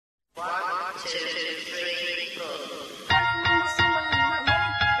3, 4.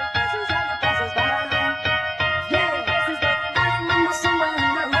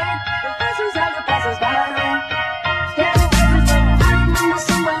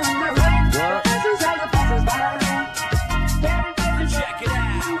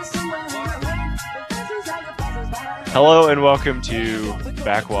 Hello and welcome to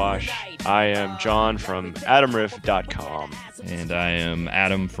Backwash. I am John from AdamRiff.com. And I am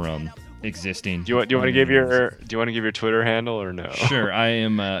Adam from Existing. Do you want to give your Twitter handle or no? Sure, I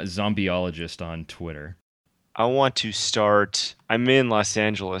am a zombieologist on Twitter. I want to start. I'm in Los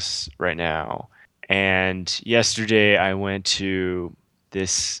Angeles right now, and yesterday I went to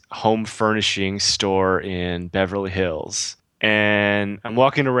this home furnishing store in Beverly Hills, and I'm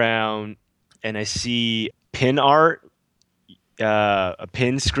walking around and I see pin art, a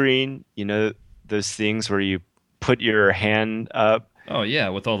pin screen, you know, those things where you put your hand up. Oh, yeah,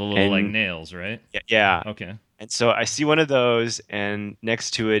 with all the little like nails, right? Yeah. Okay. And so I see one of those, and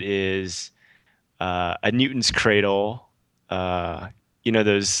next to it is a Newton's cradle. You know,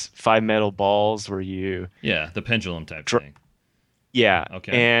 those 5 metal balls where you... Yeah, the pendulum type thing. Yeah.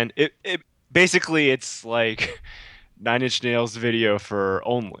 Okay. And it basically, it's like Nine Inch Nails video for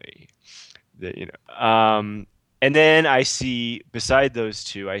only. And then I see, beside those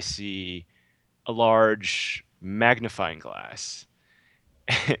two, I see a large magnifying glass.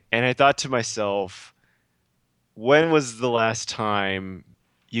 And I thought to myself, when was the last time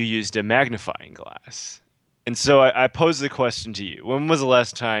you used a magnifying glass? And so I posed the question to you. When was the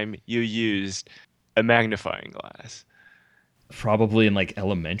last time you used a magnifying glass? Probably in like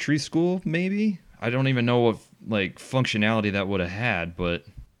elementary school, maybe? I don't even know what like functionality that would have had, but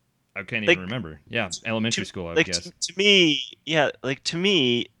I can't even remember. Yeah, elementary school, I would guess. To me,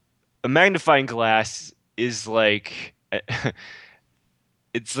 a magnifying glass is like...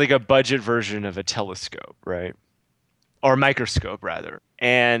 It's like a budget version of a telescope, right? Or a microscope, rather.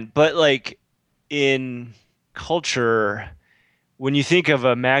 But like in culture, when you think of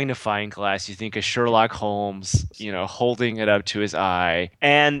a magnifying glass, you think of Sherlock Holmes, you know, holding it up to his eye.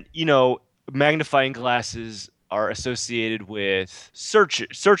 And, you know, magnifying glasses are associated with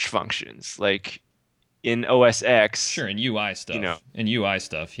search functions, like in OS X. Sure, in UI stuff. You know,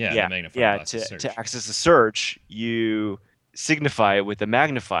 yeah, the magnifying glass to access the search, you signify it with a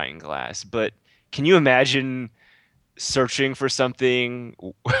magnifying glass. But can you imagine searching for something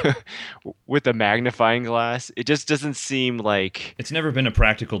with a magnifying glass? It just doesn't seem like... It's never been a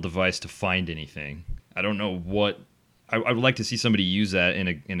practical device to find anything. I don't know what... I would like to see somebody use that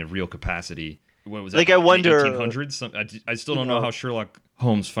in a real capacity. What was that? Like, I wonder... 1800s? I still don't know how Sherlock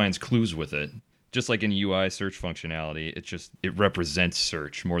Holmes finds clues with it. Just like in UI search functionality, it represents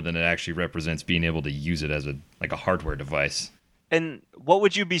search more than it actually represents being able to use it as a hardware device. And what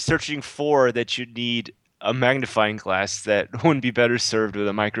would you be searching for that you'd need a magnifying glass that wouldn't be better served with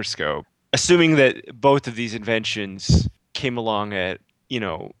a microscope? Assuming that both of these inventions came along at, you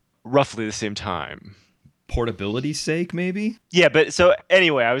know, roughly the same time. Portability's sake, maybe? Yeah, but so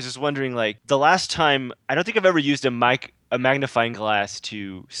anyway, I was just wondering, like, the last time, I don't think I've ever used a magnifying glass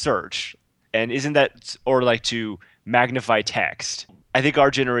to search. And isn't that, or like to magnify text? I think our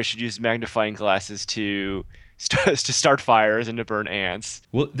generation used magnifying glasses to start fires and to burn ants.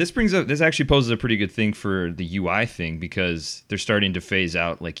 Well, this actually poses a pretty good thing for the UI thing, because they're starting to phase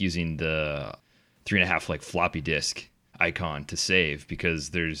out like using the 3.5 like floppy disk icon to save, because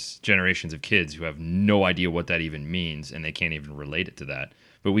there's generations of kids who have no idea what that even means and they can't even relate it to that.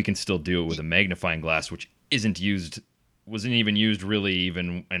 But we can still do it with a magnifying glass, which wasn't even used really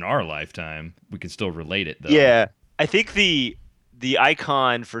even in our lifetime. We can still relate it though. Yeah, I think the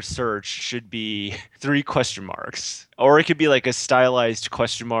icon for search should be 3 question marks, or it could be like a stylized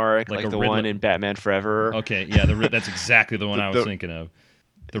question mark, like the one in Batman Forever. Okay, yeah, that's exactly the one I was thinking of.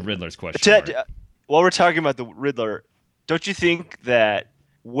 The Riddler's question mark. While we're talking about the Riddler, don't you think that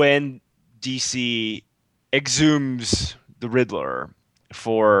when DC exhumes the Riddler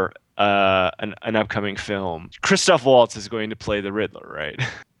for an upcoming film, Christoph Waltz is going to play the Riddler, right?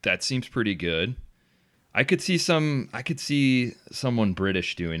 That seems pretty good. I could see someone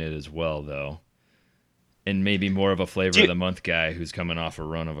British doing it as well, though, and maybe more of a flavor of the month guy who's coming off a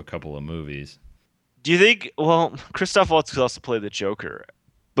run of a couple of movies. Do you think? Well, Christoph Waltz could also play the Joker,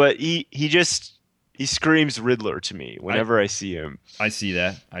 but he screams Riddler to me whenever I see him. I see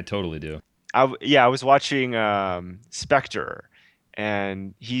that. I totally do. I was watching Spectre,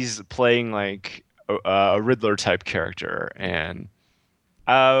 and he's playing like a Riddler type character, and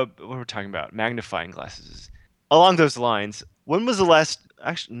what we're talking about, magnifying glasses. Along those lines, when was the last?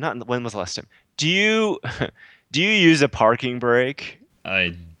 Actually, not when was the last time? Do you use a parking brake?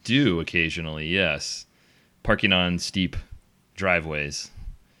 I do occasionally, yes. Parking on steep driveways,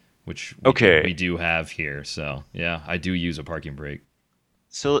 which we do have here. So, yeah, I do use a parking brake.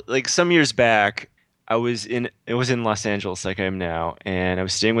 So like some years back, it was in Los Angeles like I am now, and I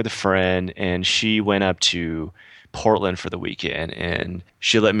was staying with a friend, and she went up to Portland for the weekend, and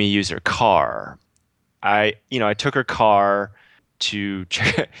she let me use her car. I took her car to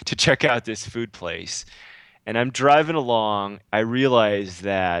to check out this food place, and I'm driving along. I realize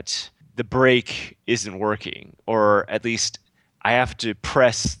that the brake isn't working, or at least I have to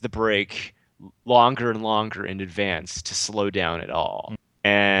press the brake longer and longer in advance to slow down at all.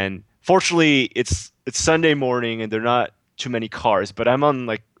 And fortunately, it's Sunday morning and there are not too many cars, but I'm on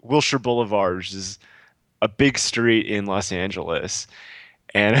like Wilshire Boulevard, which is a big street in Los Angeles,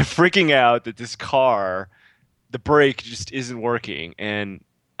 and I'm freaking out that this car, the brake just isn't working. And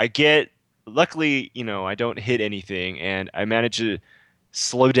I get, luckily, I don't hit anything, and I manage to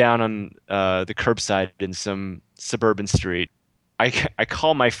slow down on the curbside in some suburban street. I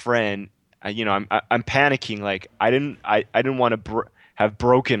call my friend. I'm panicking, like I didn't want to have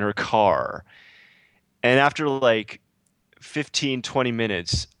broken her car. And after like 15, 20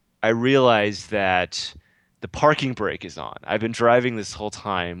 minutes, I realized that the parking brake is on. I've been driving this whole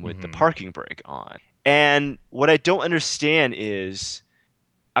time with the parking brake on. And what I don't understand is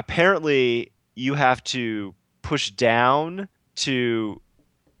apparently you have to push down to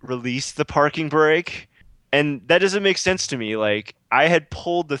release the parking brake. And that doesn't make sense to me. Like I had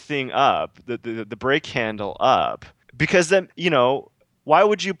pulled the thing up, the brake handle up, because then, why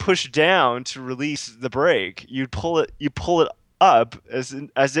would you push down to release the brake? You pull it up as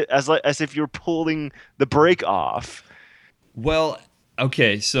if you're pulling the brake off. Well,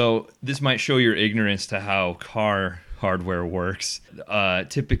 okay, so this might show your ignorance to how car hardware works.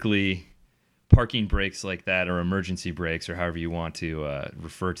 Typically, parking brakes like that, or emergency brakes, or however you want to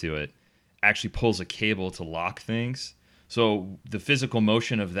refer to it, actually pulls a cable to lock things. So the physical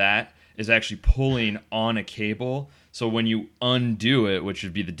motion of that is actually pulling on a cable. So when you undo it, which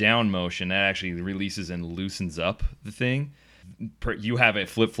would be the down motion, that actually releases and loosens up the thing. You have it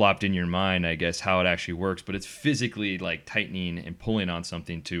flip-flopped in your mind, I guess, how it actually works, but it's physically like tightening and pulling on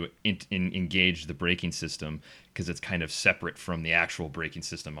something to engage the braking system, because it's kind of separate from the actual braking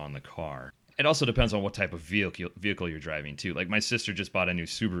system on the car. It also depends on what type of vehicle you're driving too. Like my sister just bought a new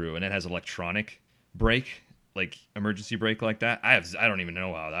Subaru, and it has electronic brake, like emergency brake like that. I don't even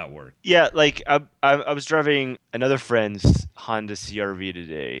know how that works. Yeah, like I was driving another friend's Honda CR-V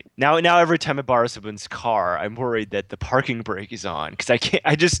today. Now every time I borrow someone's car, I'm worried that the parking brake is on, because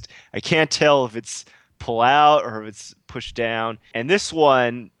I can't tell if it's pull out or if it's push down. And this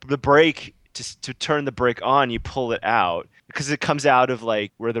one, the brake, to turn the brake on, you pull it out, because it comes out of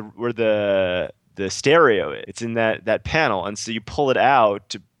like where the stereo is. It's in that panel, and so you pull it out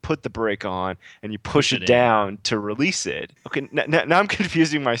to put the brake on, and you push it down to release it. Okay, now I'm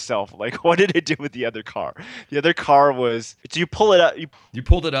confusing myself. Like, what did it do with the other car? The other car was, so you pull it up. You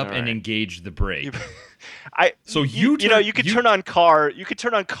pulled it up and engaged the brake. You could turn on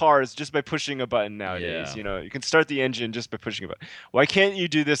cars just by pushing a button nowadays. Yeah. You can start the engine just by pushing a button. Why can't you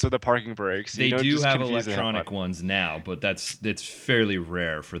do this with a parking brake? So they do have electronic ones now, but it's fairly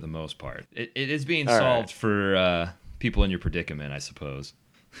rare for the most part. It is being solved for people in your predicament, I suppose.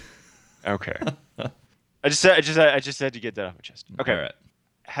 Okay. I just had to get that off my chest. Okay. All right.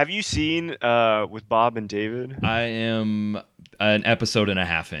 Have you seen with Bob and David? I am an episode and a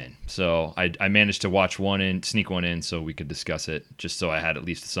half in, so I managed to sneak one in, so we could discuss it, just so I had at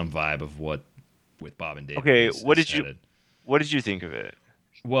least some vibe of what with Bob and David. Okay, what did you think of it?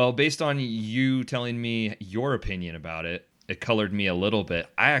 Well, based on you telling me your opinion about it, it colored me a little bit.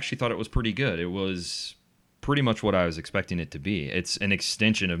 I actually thought it was pretty good. It was pretty much what I was expecting it to be. It's an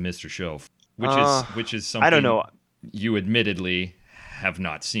extension of Mr. Show, which is something I don't know. You admittedly have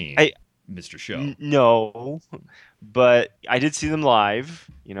not seen. Mr. Show. No, but I did see them live.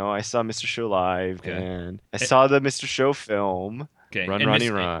 I saw Mr. Show live, and I saw the Mr. Show film. Okay. Run,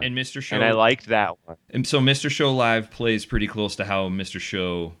 Ronnie, Run. And Mr. Show. And I liked that one. And so Mr. Show live plays pretty close to how Mr.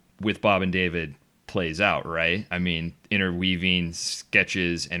 Show with Bob and David plays out, right? I mean, interweaving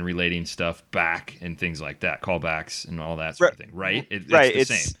sketches and relating stuff back and things like that, callbacks and all that sort of thing, right? It's the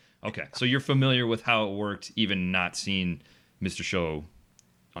same. Okay, so you're familiar with how it worked, even not seeing Mr. Show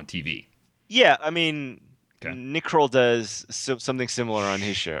on TV. Yeah, I mean, Nick Kroll does something similar on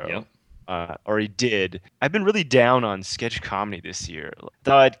his show. Yep. Or he did. I've been really down on sketch comedy this year.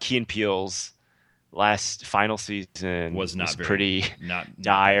 Thought Key and Peele's last final season was pretty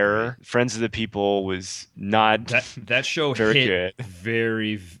dire. Friends of the People was not that show very hit good.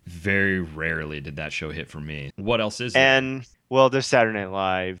 Very, very rarely did that show hit for me. What else is there? And Well, there's Saturday Night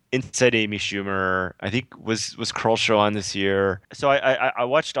Live, Inside Amy Schumer. I think was Kroll Show on this year. So I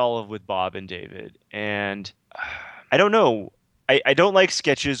watched all of with Bob and David, and I don't know. I don't like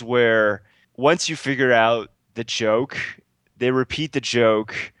sketches where once you figure out the joke, they repeat the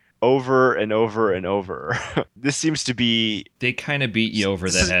joke over and over and over. This seems to be They kind of beat you over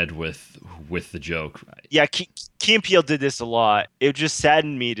the head with the joke. yeah. Key and Peele did this a lot. It just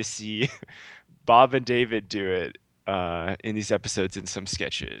saddened me to see Bob and David do it in these episodes in some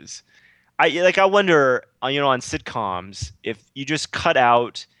sketches. I wonder, on sitcoms, if you just cut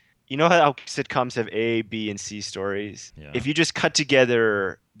out, how sitcoms have A, B, and C stories. Yeah. If you just cut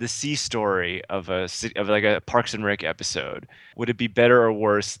together the C story of like a Parks and Rec episode, would it be better or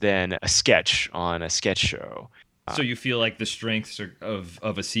worse than a sketch on a sketch show? So you feel like the strengths of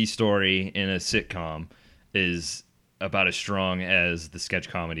a C story in a sitcom is about as strong as the sketch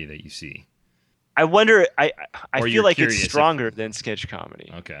comedy that you see? I wonder. I Or feel you're like curious it's if- stronger than sketch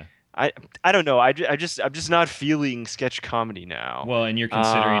comedy. Okay. I don't know. I'm just not feeling sketch comedy now. Well, and you're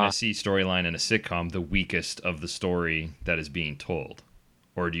considering Uh, a C storyline in a sitcom the weakest of the story that is being told,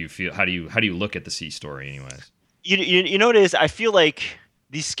 or do you feel how do you look at the C story anyways? you know what it is? I feel like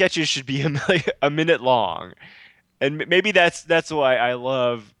these sketches should be like a minute long, and maybe that's why I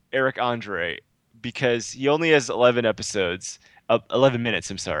love Eric Andre, because he only has 11 episodes, 11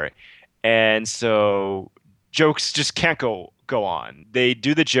 minutes. I'm sorry, and so jokes just can't go on. They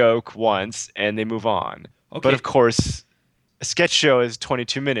do the joke once and they move on. Okay. But of course, a sketch show is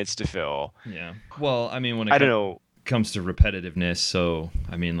 22 minutes to fill. Yeah. Well, I mean, when I it don't know. comes to repetitiveness, so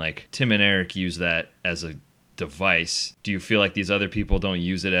I mean, like Tim and Eric use that as a device. Do you feel like these other people don't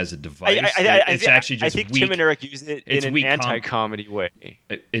use it as a device? It's actually just I think weak. Tim and Eric use it It's in an weak anti-comedy way.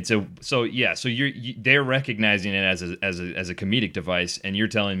 So they're recognizing it as a comedic device, and you're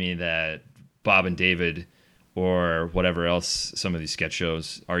telling me that Bob and David or whatever else some of these sketch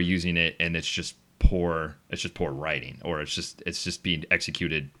shows are using it, and it's just poor writing, or it's just being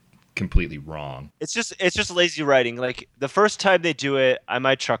executed completely wrong. It's just lazy writing. Like the first time they do it, I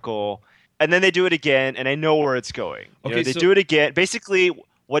might chuckle, and then they do it again, and I know where it's going. They do it again. Basically,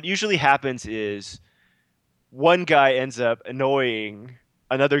 what usually happens is one guy ends up annoying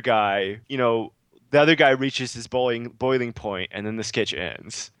another guy. The other guy reaches his boiling point, and then the sketch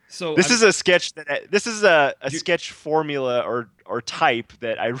ends. So this is a sketch formula or type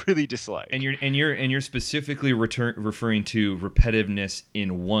that I really dislike. And you're specifically referring to repetitiveness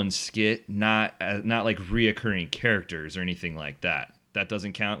in one skit, not like reoccurring characters or anything like that. That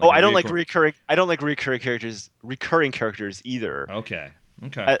doesn't count. I don't like recurring characters either. Okay.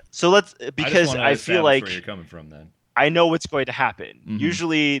 So let's, because I feel like where you're coming from then. I know what's going to happen. Mhm.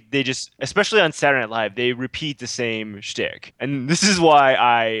 Usually they just, especially on Saturday Night Live, they repeat the same shtick. And this is why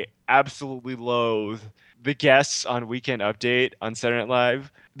I absolutely loathe the guests on Weekend Update on Saturday Night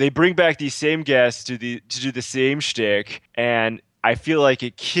Live. They bring back these same guests to do the same shtick, and I feel like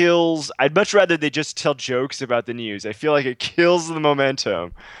it kills. I'd much rather they just tell jokes about the news. I feel like it kills the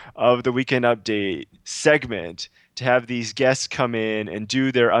momentum of the Weekend Update segment to have these guests come in and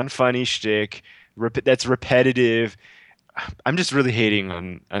do their unfunny shtick that's repetitive. I'm just really hating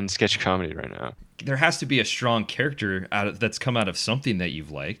on sketch comedy right now. There has to be a strong character that's come out of something that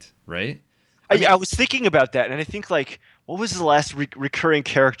you've liked, right? I was thinking about that, and I think, like, what was the last recurring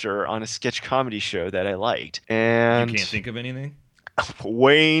character on a sketch comedy show that I liked? And You can't think of anything?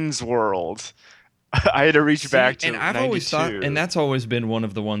 Wayne's World. I had to reach back to. And I've 92. always thought, and that's always been one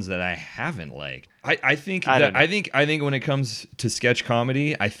of the ones that I haven't liked. I think when it comes to sketch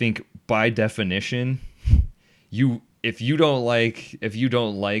comedy, I think by definition, if you don't like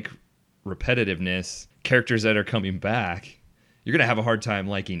repetitiveness, characters that are coming back, you're gonna have a hard time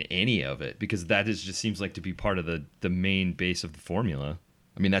liking any of it, because that just seems like to be part of the main base of the formula.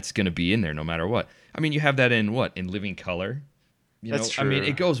 I mean, that's gonna be in there no matter what. I mean, you have that in Living Color. That's true. I mean,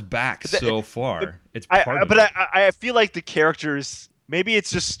 it goes back so far. It's part of but it. I feel like the characters. Maybe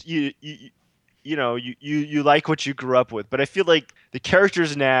it's just you like what you grew up with, but I feel like the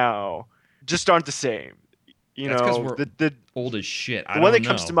characters now just aren't the same. That's 'cause we're the old as shit. the one that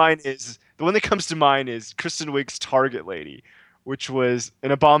comes to mind is Kristen Wiig's Target Lady, which was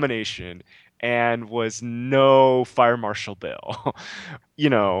an abomination and was no Fire Marshal Bill.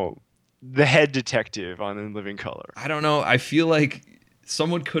 The head detective on In Living Color. I don't know. I feel like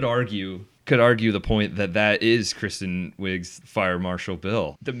someone could argue the point that is Kristen Wiig's Fire Marshal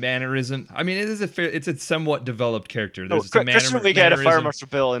Bill. The mannerism. I mean, it's a somewhat developed character. No, Kristen Wiig had a Fire Marshal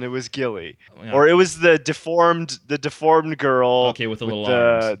Bill, and it was Gilly, or it was the deformed girl. Okay, with the little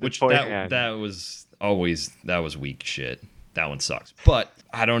arms, which toy that hand. was weak shit. That one sucks. But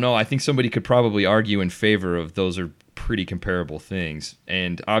I don't know. I think somebody could probably argue in favor of those are pretty comparable things.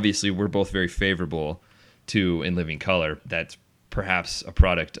 And obviously, we're both very favorable to In Living Color. That's perhaps a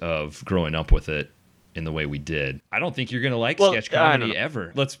product of growing up with it in the way we did. I don't think you're going to like sketch comedy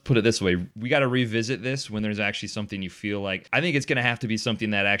ever. Let's put it this way. We got to revisit this when there's actually something you feel like. I think it's going to have to be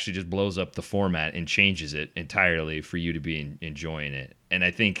something that actually just blows up the format and changes it entirely for you to be enjoying it. And I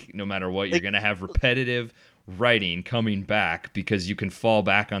think no matter what, you're going to have repetitive writing coming back because you can fall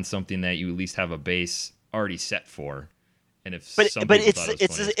back on something that you at least have a base already set for. And if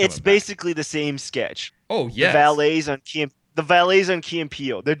it's basically the same sketch. Oh yeah, the valets on Key and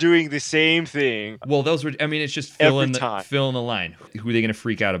Peele. They're doing the same thing. Well, those were. I mean, it's just filling the line. Who are they going to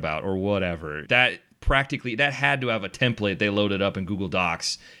freak out about or whatever? That had to have a template they loaded up in Google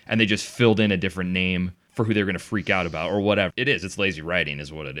Docs and they just filled in a different name for who they're going to freak out about or whatever. It's lazy writing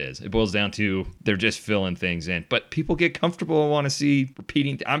is what it is. It boils down to they're just filling things in. But people get comfortable and want to see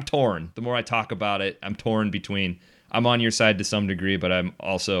repeating. I'm torn. The more I talk about it, I'm torn between. I'm on your side to some degree, but I'm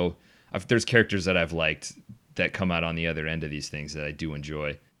also there's characters that I've liked that come out on the other end of these things that I do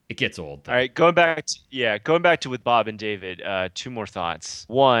enjoy. It gets old, though. All right, going back to with Bob and David, two more thoughts.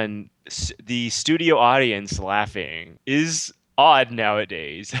 One, the studio audience laughing is odd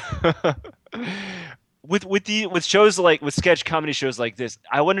nowadays. with shows like with sketch comedy shows like this,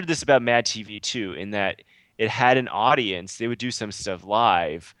 I wondered this about Mad TV too, in that it had an audience. They would do some stuff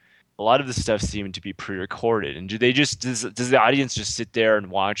live. A lot of the stuff seemed to be pre-recorded, and does the audience just sit there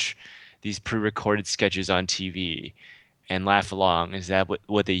and watch these pre-recorded sketches on TV and laugh along? Is that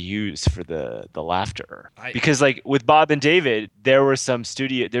what they use for the laughter? Because like with Bob and David, there's some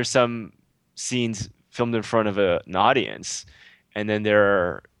scenes filmed in front of an audience, and then there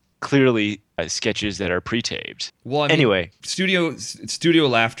are clearly sketches that are pre-taped. Well, I mean, anyway, studio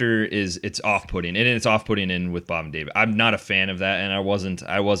laughter it's off-putting, and it's off-putting in with Bob and David. I'm not a fan of that, and I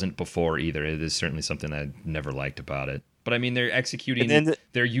wasn't before either. It is certainly something I never liked about it. But I mean, they're executing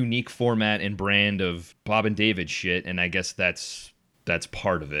their unique format and brand of Bob and David shit, and I guess that's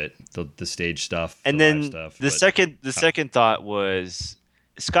part of it, the stage stuff. And then the second thought was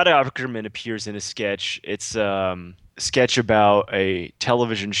Scott Aukerman appears in a sketch. It's sketch about a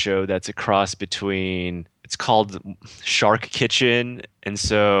television show that's a cross between, it's called Shark Kitchen, and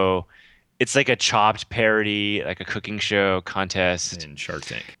so it's like a Chopped parody, like a cooking show contest, and Shark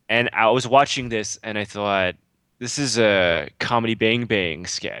Tank. And I was watching this and I thought, this is a Comedy Bang Bang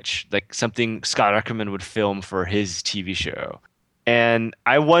sketch, like something Scott Aukerman would film for his TV show. And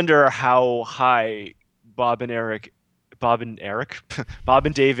I wonder how high Bob and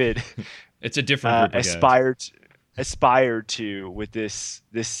David it's a different group aspired to with this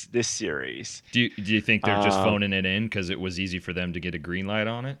series. Do you think they're just phoning it in because it was easy for them to get a green light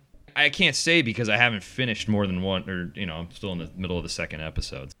on it? I can't say because I haven't finished more than one, or I'm still in the middle of the second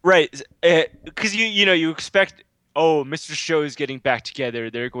episode. Right, because you expect, Mr. Show is getting back together.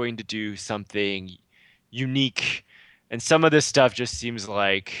 They're going to do something unique, and some of this stuff just seems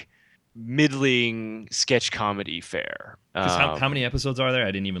like middling sketch comedy fare. How many episodes are there?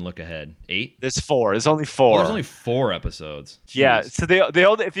 I didn't even look ahead. 8? There's 4. There's only 4. There's only 4 episodes. Jeez. Yeah, so they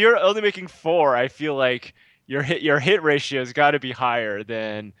only, if you're only making 4, I feel like your hit ratio's got to be higher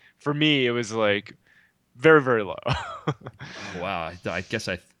than, for me it was like very, very low. Wow, I guess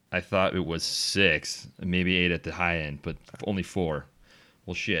I thought it was 6, maybe 8 at the high end, but only 4.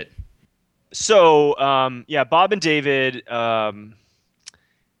 Well, shit. So Bob and David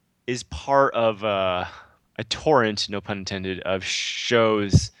is part of a torrent, no pun intended, of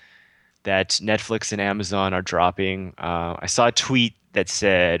shows that Netflix and Amazon are dropping. I saw a tweet that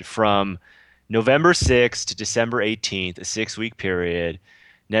said from November 6th to December 18th, a 6-week period,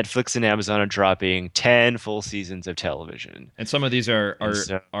 Netflix and Amazon are dropping 10 full seasons of television. And some of these are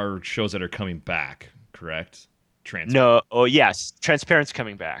shows that are coming back, correct? Yes, Transparent's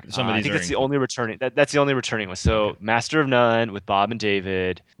coming back. Some of these I think that's the only returning. That's the only returning one. So okay. Master of None with Bob and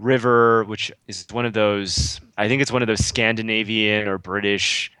David, River, which is one of those. I think it's one of those Scandinavian or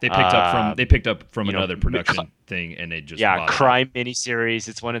British. They picked up from another production thing, and they just crime miniseries.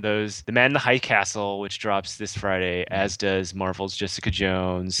 It's one of those. The Man in the High Castle, which drops this Friday, as does Marvel's Jessica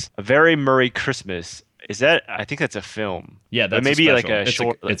Jones. A Very Merry Christmas. Is that? I think that's a film. Yeah, that's maybe a like a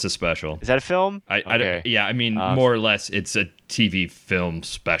short. It's a special. Is that a film? I mean, more or less, it's a TV film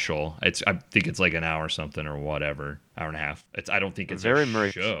special. I think it's like an hour or something or whatever, hour and a half. I don't think it's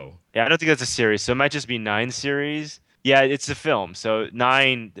a show. Yeah, I don't think that's a series. So it might just be 9 series. Yeah, it's a film. So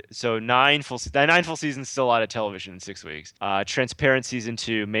nine full seasons, still a lot of television in 6 weeks. Transparent season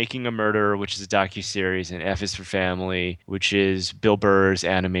 2, Making a Murderer, which is a docuseries, and F is for Family, which is Bill Burr's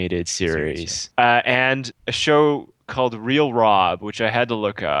animated series. And a show called Real Rob, which I had to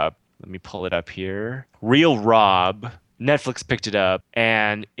look up. Let me pull it up here. Real Rob. Netflix picked it up,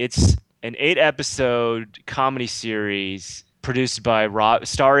 and it's an 8-episode comedy series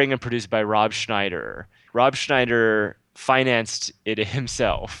starring and produced by Rob Schneider. Rob Schneider financed it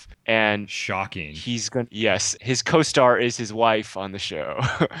himself, and Shocking. yes, his co-star is his wife on the show.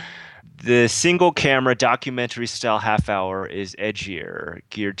 The single camera documentary style half hour is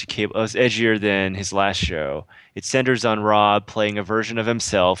geared to cable. It's edgier than his last show. It centers on Rob playing a version of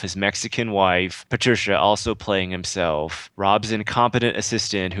himself, his Mexican wife, Patricia, also playing himself, Rob's incompetent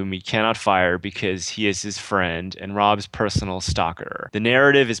assistant whom he cannot fire because he is his friend, and Rob's personal stalker. The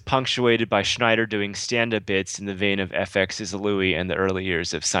narrative is punctuated by Schneider doing stand-up bits in the vein of FX's Louis and the early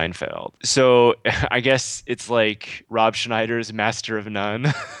years of Seinfeld. So I guess it's like Rob Schneider's Master of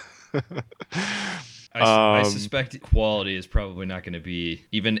None. I suspect quality is probably not going to be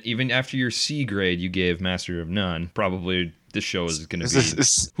even after your C grade you gave Master of None. Probably this show is going to be.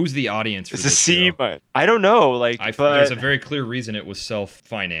 Who's the audience for it's this a C, show? but I don't know. But there's a very clear reason it was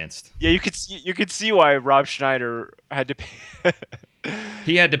self-financed. Yeah, you could see why Rob Schneider had to pay.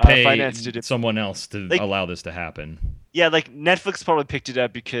 He had to pay to someone else to allow this to happen. Yeah, like Netflix probably picked it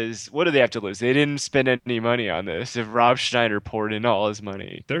up because what do they have to lose? They didn't spend any money on this. If Rob Schneider poured in all his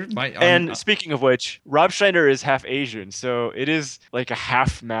money. Speaking of which, Rob Schneider is half Asian, so it is like a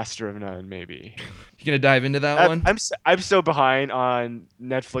half Master of None, maybe. You gonna dive into that one? I'm so behind on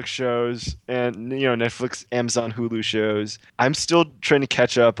Netflix shows and Netflix, Amazon, Hulu shows. I'm still trying to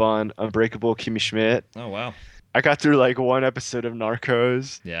catch up on Unbreakable Kimmy Schmidt. Oh wow. I got through like one episode of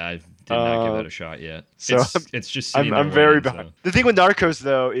Narcos. Yeah, I did not give that a shot yet. So it's just sitting I'm there very waiting, behind. so. The thing with Narcos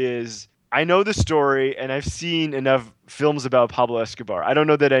though is I know the story and I've seen enough films about Pablo Escobar. I don't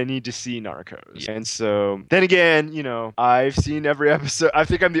know that I need to see Narcos. And so then again, I've seen every episode. I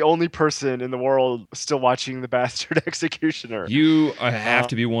think I'm the only person in the world still watching The Bastard Executioner. You have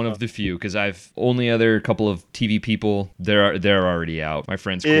to be one of the few because I've only other couple of TV people. They're already out. My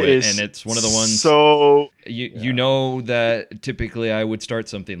friends quit, and it's one of the ones. So you know that typically I would start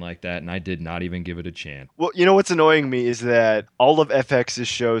something like that, and I did not even give it a chance. Well, what's annoying me is that all of FX's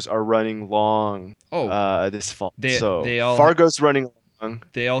shows are running long. This fall. Fargo's running long.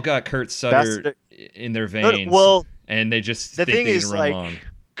 They all got Kurt Sutter in their veins. And they just the thing is run long.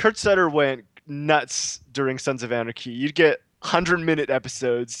 Kurt Sutter went nuts during Sons of Anarchy. You'd get 100-minute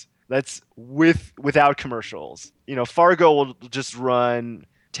episodes. That's without commercials. Fargo will just run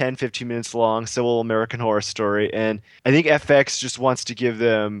 10, 15 minutes long, so will American Horror Story. And I think FX just wants to give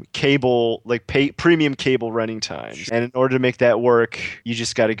them premium cable running times. And in order to make that work, you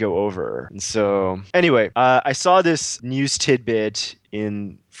just got to go over. And so anyway, I saw this news tidbit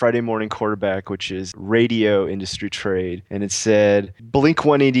in Friday Morning Quarterback, which is radio industry trade. And it said Blink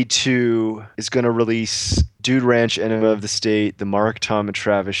 182 is going to release Dude Ranch, Enema of the State, the Mark, Tom, and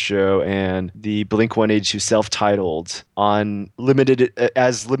Travis show, and the Blink 182 self-titled on limited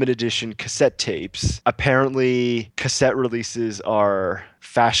edition cassette tapes. Apparently, cassette releases are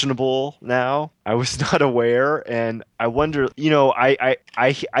fashionable now. I was not aware, and I wonder. I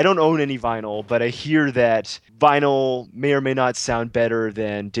don't own any vinyl, but I hear that vinyl may or may not sound better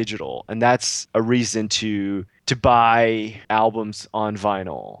than digital, and that's a reason to buy albums on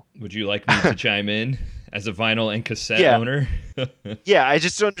vinyl. Would you like me to chime in? As a vinyl and cassette owner, yeah, I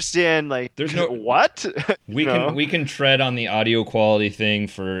just don't understand. There's no what we can tread on the audio quality thing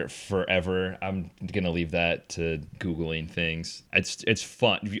for forever. I'm gonna leave that to Googling things. It's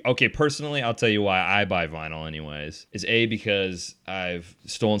fun. Okay, personally, I'll tell you why I buy vinyl anyways. Is because I've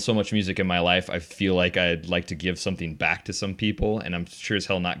stolen so much music in my life. I feel like I'd like to give something back to some people, and I'm sure as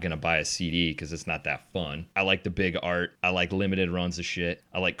hell not gonna buy a CD because it's not that fun. I like the big art. I like limited runs of shit.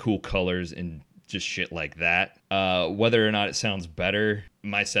 I like cool colors and just shit like that. Whether or not it sounds better,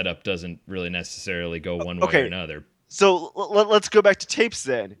 my setup doesn't really necessarily go one way or another. So let's go back to tapes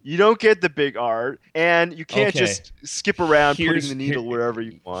then. You don't get the big art, and you can't just skip around putting the needle wherever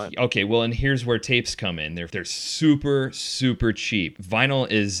you want. Okay, well, and here's where tapes come in. They're super, super cheap.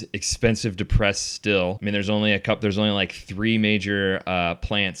 Vinyl is expensive to press still. I mean, there's only like 3 major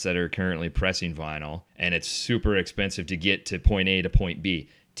plants that are currently pressing vinyl, and it's super expensive to get to point A to point B.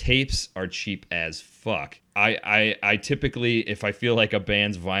 Tapes are cheap as fuck. I typically, if I feel like a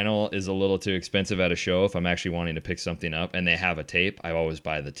band's vinyl is a little too expensive at a show, if I'm actually wanting to pick something up and they have a tape, I always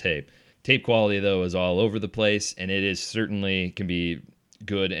buy the tape. Tape quality, though, is all over the place, and it is certainly can be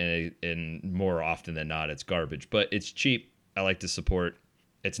good, and more often than not, it's garbage. But it's cheap. I like to support.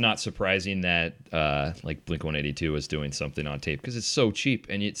 It's not surprising that like Blink-182 is doing something on tape because it's so cheap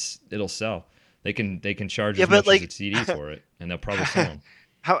and it'll sell. They can charge as much as a CD for it, and they'll probably sell them.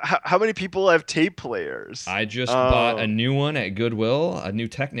 how many people have tape players? I just bought a new one at Goodwill, a new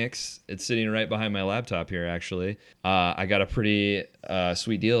Technics. It's sitting right behind my laptop here, actually. I got a pretty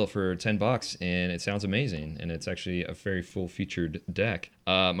sweet deal for $10, and it sounds amazing. And it's actually a very full-featured deck.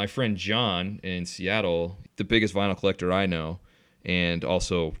 My friend John in Seattle, the biggest vinyl collector I know, and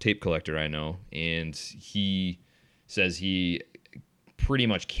also tape collector I know, and he says he pretty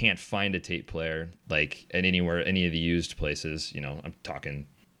much can't find a tape player like at any of the used places. You know, I'm talking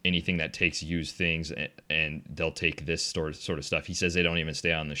anything that takes used things, and they'll take this sort of stuff. He says they don't even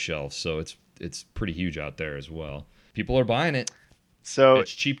stay on the shelf, so it's pretty huge out there as well. People are buying it. So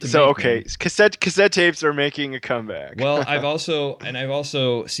It's cheap to so make, okay, man. cassette tapes are making a comeback. Well, I've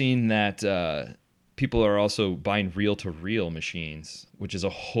also seen that people are also buying reel-to-reel machines, which is a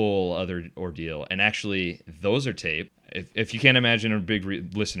whole other ordeal. And actually, those are tape. If you can't imagine,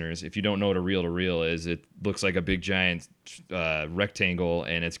 listeners, if you don't know what a reel-to-reel is, it looks like a big giant rectangle,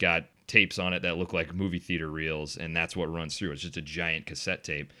 and it's got tapes on it that look like movie theater reels, and that's what runs through. It's just a giant cassette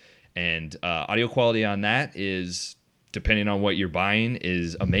tape. And audio quality on that is, depending on what you're buying,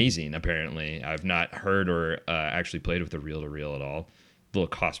 is amazing, apparently. I've not heard or actually played with a reel-to-reel at all. A little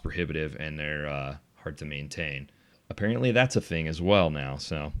cost prohibitive, and they're hard to maintain. Apparently that's a thing as well now,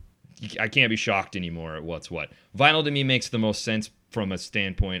 so I can't be shocked anymore at what's what. Vinyl to me makes the most sense from a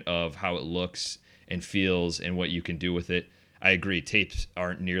standpoint of how it looks and feels and what you can do with it. I agree, tapes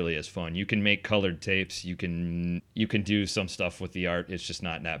aren't nearly as fun. You can make colored tapes, you can do some stuff with the art. It's just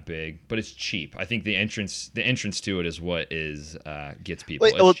not that big, but it's cheap. I think the entrance to it is what gets people.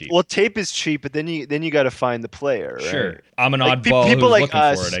 Well, cheap. well, tape is cheap, but then you got to find the player, right? Sure, I'm an Like oddball people who's like looking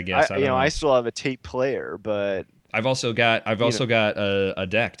us, for it. I guess I don't know. I still have a tape player, but I've also got a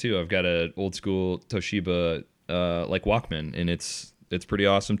deck too. I've got an old school Toshiba like Walkman, and it's pretty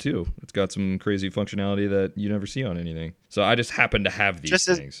awesome too. It's got some crazy functionality that you never see on anything. So I just happen to have these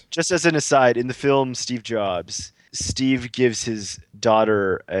things. Just as an aside, in the film Steve Jobs, Steve gives his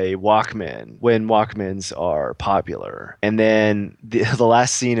daughter a Walkman when Walkmans are popular. And then the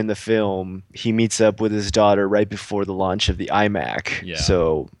last scene in the film, he meets up with his daughter right before the launch of the iMac. Yeah.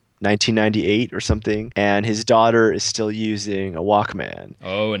 So 1998 or something, and his daughter is still using a Walkman.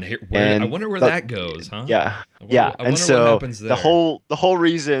 Oh, and I wonder where that goes, huh? Yeah, I wonder and what so happens there. the whole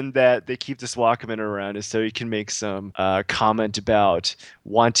reason that they keep this Walkman around is so he can make some comment about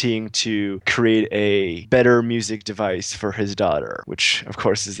wanting to create a better music device for his daughter, which of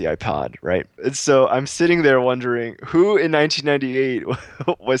course is the iPod, right? And so I'm sitting there wondering who in 1998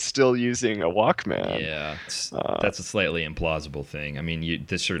 was still using a Walkman. Yeah, that's a slightly implausible thing. I mean,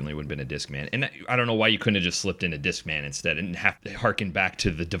 this certainly would have been a Discman, and I don't know why you couldn't have just slipped in a Discman instead and have to harken back to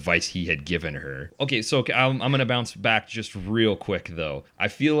the device he had given her. Okay, so I'm going to bounce back just real quick though. I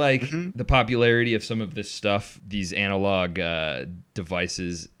feel like the popularity of some of this stuff, these analog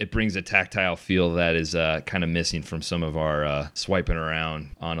devices, it brings a tactile feel that is kind of missing from some of our swiping around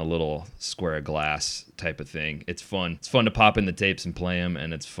on a little square of glass type of thing. It's fun. It's fun to pop in the tapes and play them,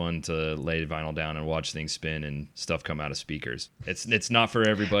 and it's fun to lay vinyl down and watch things spin and stuff come out of speakers. It's not for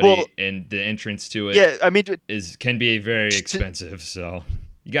everybody, and the entrance to it can be very expensive. So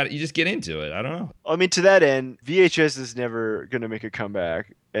you just get into it. I don't know. I mean, to that end, VHS is never going to make a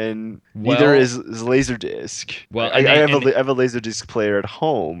comeback, and neither is Laserdisc. Well, I have a Laserdisc player at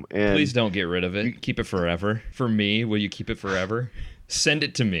home, and please don't get rid of it. Keep it forever. For me, will you keep it forever? Send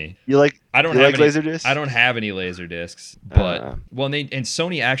it to me. I don't have any Laserdiscs? I don't have any Laserdiscs, but and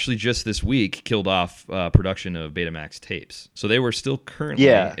Sony actually just this week killed off production of Betamax tapes. So they were still currently,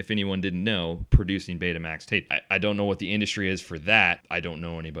 if anyone didn't know, producing Betamax tape. I don't know what the industry is for that. I don't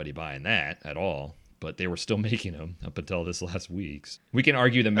know anybody buying that at all. But they were still making them up until this last week's. We can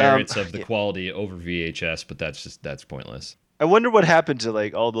argue the merits of the quality over VHS, but that's pointless. I wonder what happened to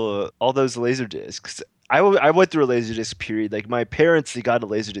like all those Laserdiscs. I went through a Laserdisc period. Like my parents, they got a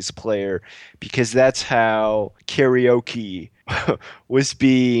Laserdisc player because that's how karaoke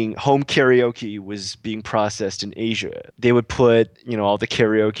home karaoke was being processed in Asia. They would put, all the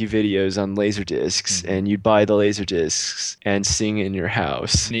karaoke videos on Laserdiscs, and you'd buy the Laserdiscs and sing in your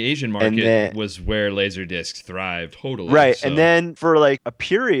house. And the Asian market was where Laserdiscs thrived totally. Right. So. And then for like a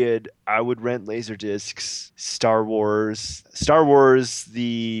period, I would rent Laserdiscs, Star Wars,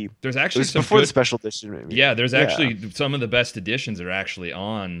 there's actually some before the special edition, maybe. Yeah, there's actually some of the best editions are actually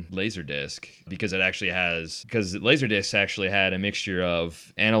on Laserdisc because Laserdiscs actually had a mixture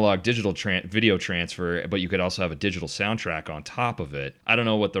of analog digital video transfer, but you could also have a digital soundtrack on top of it. I don't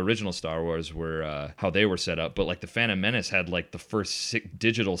know what the original Star Wars were, how they were set up, but like the Phantom Menace had like the first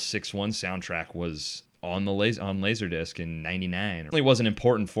digital 6.1 soundtrack was on Laserdisc in '99. It really was an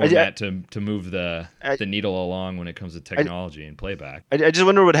important I, format to move the I, needle along when it comes to technology and playback. I just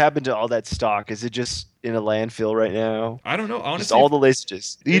wonder what happened to all that stock. Is it just in a landfill right now? I don't know, Just honestly. all the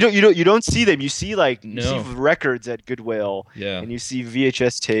laserdiscs. You don't see them. You see No. records at Goodwill, Yeah. and you see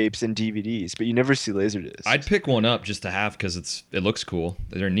VHS tapes and DVDs, but you never see laserdiscs. I'd pick one up just to have because it looks cool.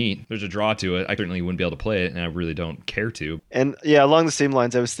 They're neat. There's a draw to it. I certainly wouldn't be able to play it, and I really don't care to. And yeah, along the same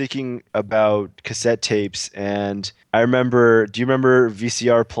lines, I was thinking about cassette tapes, and I remember. Do you remember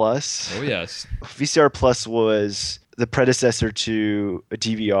VCR Plus? Oh yes. VCR Plus was the predecessor to a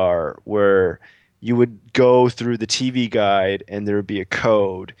DVR, where you would go through the TV guide and there would be a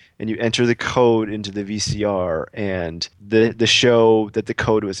code, and you enter the code into the VCR, and the show that the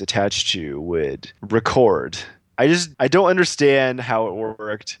code was attached to would record. I don't understand how it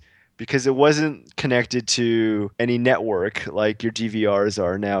worked, because it wasn't connected to any network like your DVRs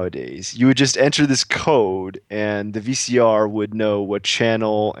are nowadays. You would just enter this code, and the VCR would know what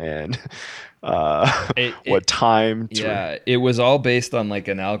channel and what time. Yeah, it was all based on like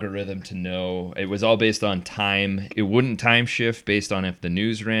an algorithm to know. It was all based on time. It wouldn't time shift based on if the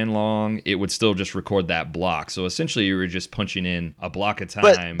news ran long. It would still just record that block. So essentially, you were just punching in a block of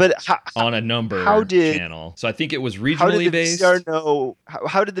time on a number channel. So I think it was regionally based.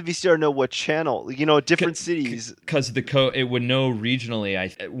 How did the VCR know what channel? Different cities. Because the code, it would know regionally.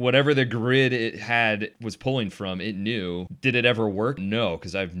 Whatever the grid it had was pulling from, it knew. Did it ever work? No,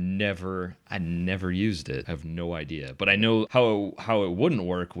 because I never used it. I have no idea. But I know how it wouldn't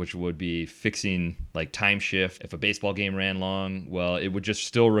work, which would be fixing like time shift. If a baseball game ran long, well, it would just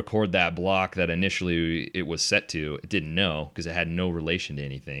still record that block that initially it was set to. It didn't know because it had no relation to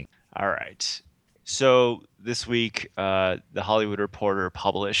anything. All right. So this week, the Hollywood Reporter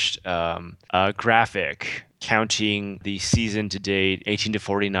published a graphic counting the season to date 18 to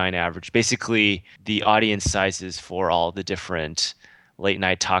 49 average, basically the audience sizes for all the different late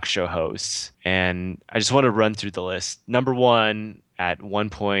night talk show hosts. And I just want to run through the list. Number one at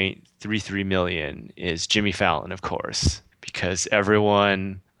 1.33 million is Jimmy Fallon, of course, because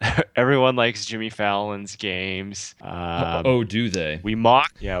everyone likes Jimmy Fallon's games. Do they? We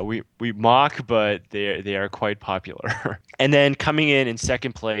mock, we mock, but they are quite popular. And then coming in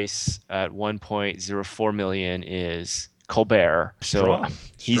second place at 1.04 million is Colbert. So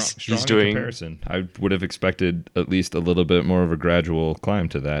he's doing comparison. I would have expected at least a little bit more of a gradual climb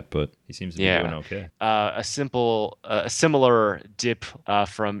to that, but he seems to be doing okay. A similar dip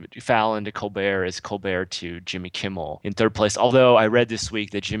from Fallon to Colbert is Colbert to Jimmy Kimmel in third place. Although I read this week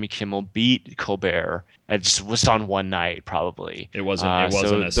that Jimmy Kimmel beat Colbert. It just was on one night, probably. It wasn't a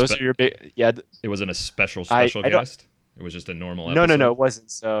special guest. It was just a normal episode. No, it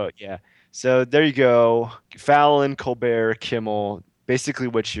wasn't. So yeah. So there you go. Fallon, Colbert, Kimmel, basically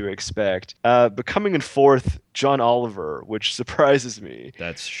what you expect. But coming in fourth, John Oliver, which surprises me.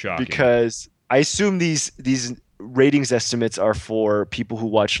 That's shocking. Because I assume these ratings estimates are for people who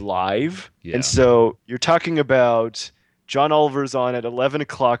watch live. Yeah. And so you're talking about John Oliver's on at 11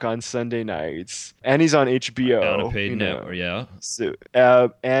 o'clock on Sunday nights, and he's on HBO. On a paid network, yeah. So,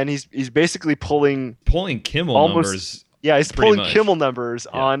 and he's basically pulling Kimmel numbers. Yeah, he's pulling Kimmel numbers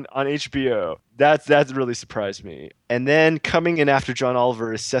on HBO. That's really surprised me. And then coming in after John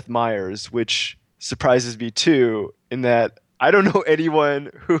Oliver is Seth Meyers, which surprises me too, in that I don't know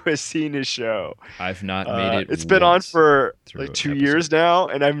anyone who has seen his show. I've not made it. It's been on for like 2 years now,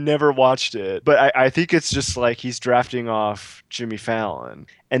 and I've never watched it. But I think it's just like he's drafting off Jimmy Fallon.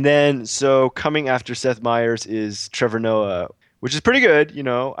 And then so coming after Seth Meyers is Trevor Noah, which is pretty good.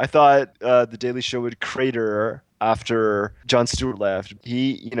 I thought The Daily Show would crater after Jon Stewart left.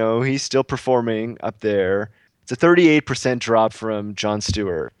 He's still performing up there. It's a 38% drop from Jon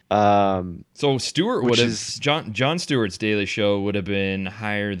Stewart. So Stewart would have Jon Stewart's Daily Show would have been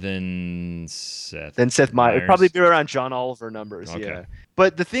higher than Seth Meyers. It'd probably be around John Oliver numbers. Okay. Yeah.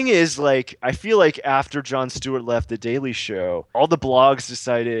 But the thing is, like, I feel like after Jon Stewart left The Daily Show, all the blogs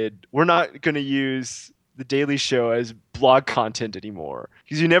decided we're not going to use The Daily Show as blog content anymore,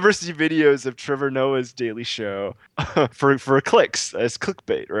 because you never see videos of Trevor Noah's Daily Show for clicks as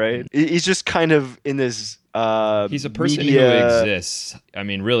clickbait, right? He's just kind of in this he's a person who exists. I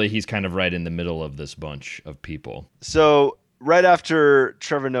mean, really, he's kind of right in the middle of this bunch of people. So right after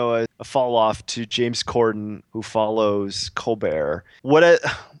Trevor Noah, a fall off to James Corden, who follows Colbert. What I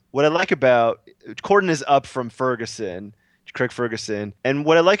like about Corden is up from Craig Ferguson, and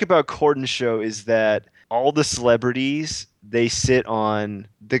what I like about Corden's show is that all the celebrities, they sit on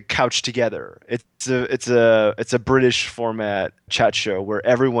the couch together. It's a British format chat show where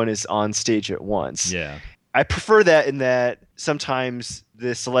everyone is on stage at once. Yeah. I prefer that in that sometimes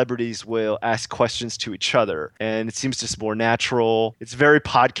the celebrities will ask questions to each other, and it seems just more natural. It's very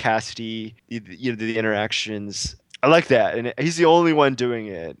podcasty, the interactions. I like that, and he's the only one doing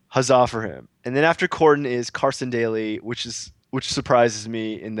it. Huzzah for him! And then after Corden is Carson Daly, which surprises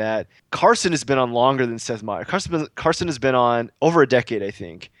me in that Carson has been on longer than Seth Meyers. Carson has been on over a decade, I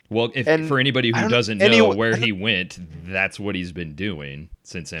think. Well, for anybody who doesn't know where he went, that's what he's been doing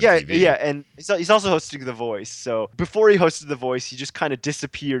since MTV. Yeah, and he's also hosting The Voice. So before he hosted The Voice, he just kind of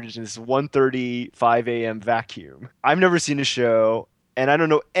disappeared in this 1:35 a.m. vacuum. I've never seen his show, and I don't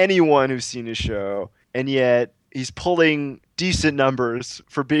know anyone who's seen his show, and yet he's pulling decent numbers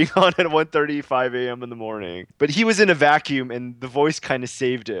for being on at 1:35 a.m. in the morning. But he was in a vacuum, and The Voice kind of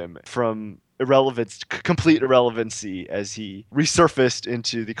saved him from complete irrelevancy as he resurfaced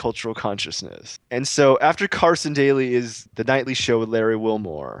into the cultural consciousness. And so after Carson Daly is The Nightly Show with Larry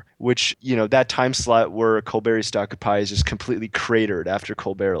Wilmore, which, that time slot where Colbert Used to occupy is just completely cratered after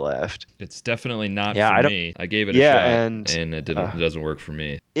Colbert left. It's definitely not for me. I gave it a shot, and it doesn't work for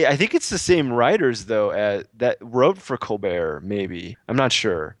me. I think it's the same writers, though, that wrote for Colbert, maybe. I'm not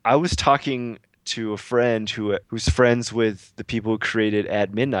sure. I was talking to a friend who's friends with the people who created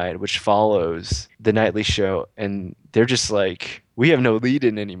At Midnight, which follows The Nightly Show, and they're just like, we have no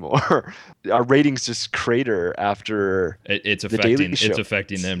lead-in anymore. Our ratings just crater after it's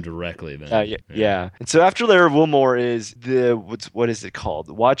affecting them directly then. Yeah. And so after Larry Wilmore is what is it called?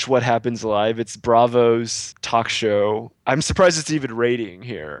 Watch What Happens Live. It's Bravo's talk show. I'm surprised it's even rating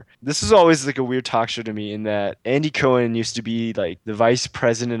here. This is always like a weird talk show to me in that Andy Cohen used to be like the vice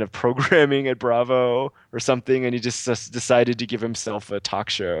president of programming at Bravo or something, and he just decided to give himself a talk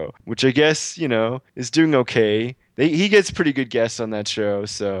show, which I guess, is doing okay. He gets pretty good guests on that show,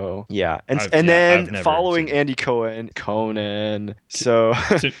 so yeah. And then following Andy Conan. So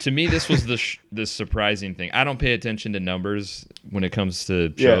to me, this was the surprising thing. I don't pay attention to numbers when it comes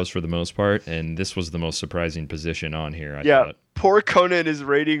to shows for the most part, and this was the most surprising position on here. I thought. Poor Conan is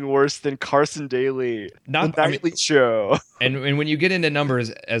rating worse than Carson Daly. The Nightly Show. And when you get into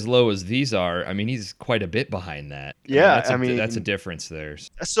numbers as low as these are, I mean, he's quite a bit behind that. Yeah, that's a difference there.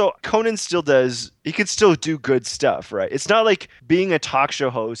 So Conan he can still do good stuff, right? It's not like being a talk show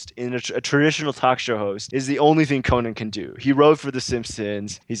host in a traditional talk show host is the only thing Conan can do. He wrote for The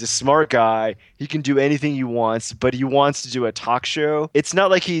Simpsons. He's a smart guy. He can do anything he wants, but he wants to do a talk show. It's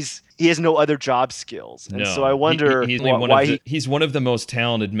not like he has no other job skills. And so I wonder he's one of the most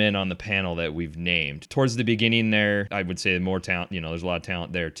talented men on the panel that we've named. Towards the beginning there, I would say more talent, there's a lot of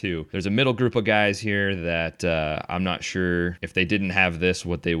talent there too. There's a middle group of guys here that I'm not sure if they didn't have this,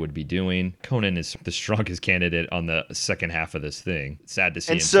 what they would be doing. Conan is the strongest candidate on the second half of this thing. Sad to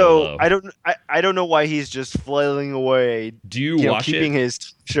see him so low. I don't know why he's just flailing away. Do you watch keeping his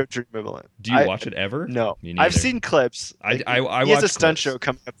show equivalent. Do you watch it ever? No. I've seen clips. I he has a stunt show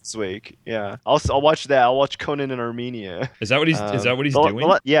coming up this week. Yeah. I'll watch that. I'll watch Conan in Armenia. Is that what he's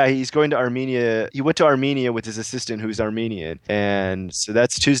doing? Yeah, he's going to Armenia. He went to Armenia with his assistant who's Armenian. And so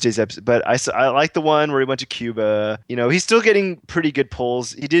that's Tuesday's episode. But I like the one where he went to Cuba. He's still getting pretty good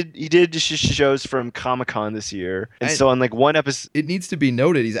polls. He did shows from Comic-Con this year. And so on like one episode, it needs to be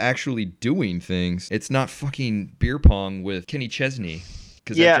noted he's actually doing things. It's not fucking beer pong with Kenny Chesney.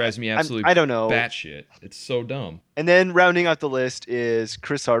 Because that drives me absolutely batshit. It's so dumb. And then rounding out the list is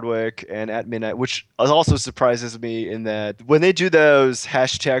Chris Hardwick and At Midnight, which also surprises me in that when they do those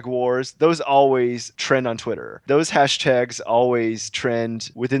hashtag wars, those always trend on Twitter. Those hashtags always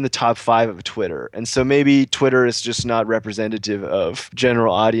trend within the top 5 of Twitter. And so maybe Twitter is just not representative of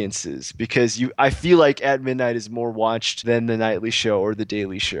general audiences because I feel like At Midnight is more watched than The Nightly Show or The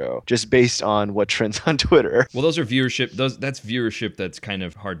Daily Show, just based on what trends on Twitter. Well, those are viewership. That's viewership that's kind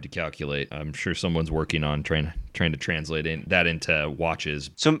of hard to calculate. I'm sure someone's working on trying to translate that into watches.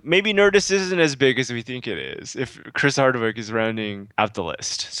 So maybe Nerdist isn't as big as we think it is if Chris Hardwick is rounding out the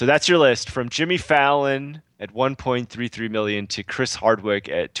list. So that's your list from Jimmy Fallon at 1.33 million to Chris Hardwick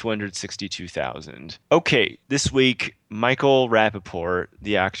at 262,000. Okay, this week, Michael Rappaport,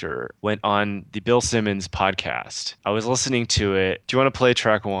 the actor, went on the Bill Simmons podcast. I was listening to it. Do you want to play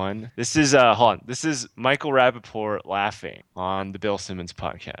track 1? This is, hold on. This is Michael Rappaport laughing on the Bill Simmons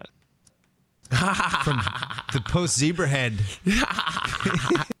podcast. From the post Zebrahead.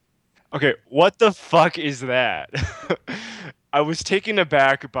 Okay, what the fuck is that? I was taken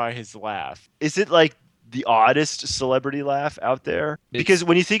aback by his laugh. Is it like the oddest celebrity laugh out there? Because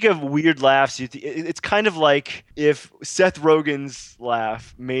when you think of weird laughs, it's kind of like if Seth Rogen's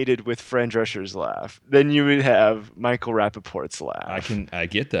laugh mated with Fran Drescher's laugh, then you would have Michael Rappaport's laugh. I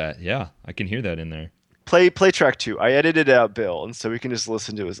get that. Yeah, I can hear that in there. Play track 2. I edited out Bill, and so we can just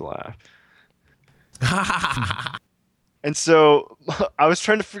listen to his laugh. And so I was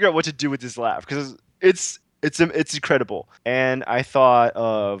trying to figure out what to do with this laugh because it's incredible. And I thought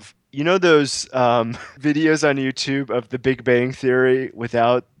of those videos on YouTube of the Big Bang Theory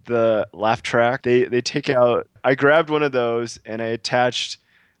without the laugh track. They take out. I grabbed one of those and I attached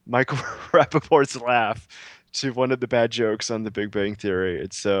Michael Rappaport's laugh to one of the bad jokes on the Big Bang Theory.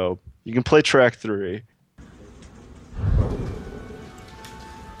 And so you can play track 3.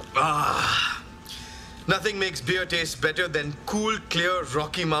 Nothing makes beer taste better than cool, clear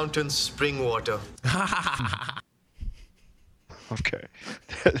Rocky Mountain spring water. Okay.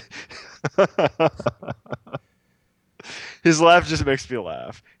 His laugh just makes me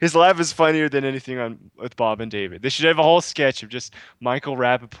laugh. His laugh is funnier than anything with Bob and David. They should have a whole sketch of just Michael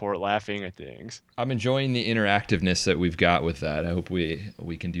Rappaport laughing at things. I'm enjoying the interactiveness that we've got with that. I hope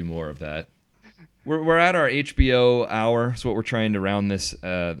we can do more of that. We're at our HBO hour. That's what we're trying to round this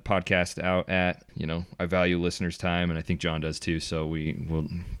podcast out at. I value listeners' time, and I think John does too. So we will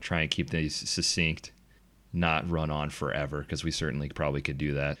try and keep these succinct, not run on forever, because we certainly probably could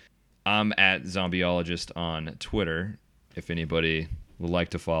do that. I'm at Zombieologist on Twitter, if anybody would like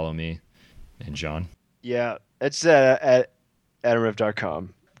to follow me. And John? Yeah, it's at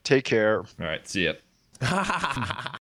adamrev.com. Take care. All right, see ya.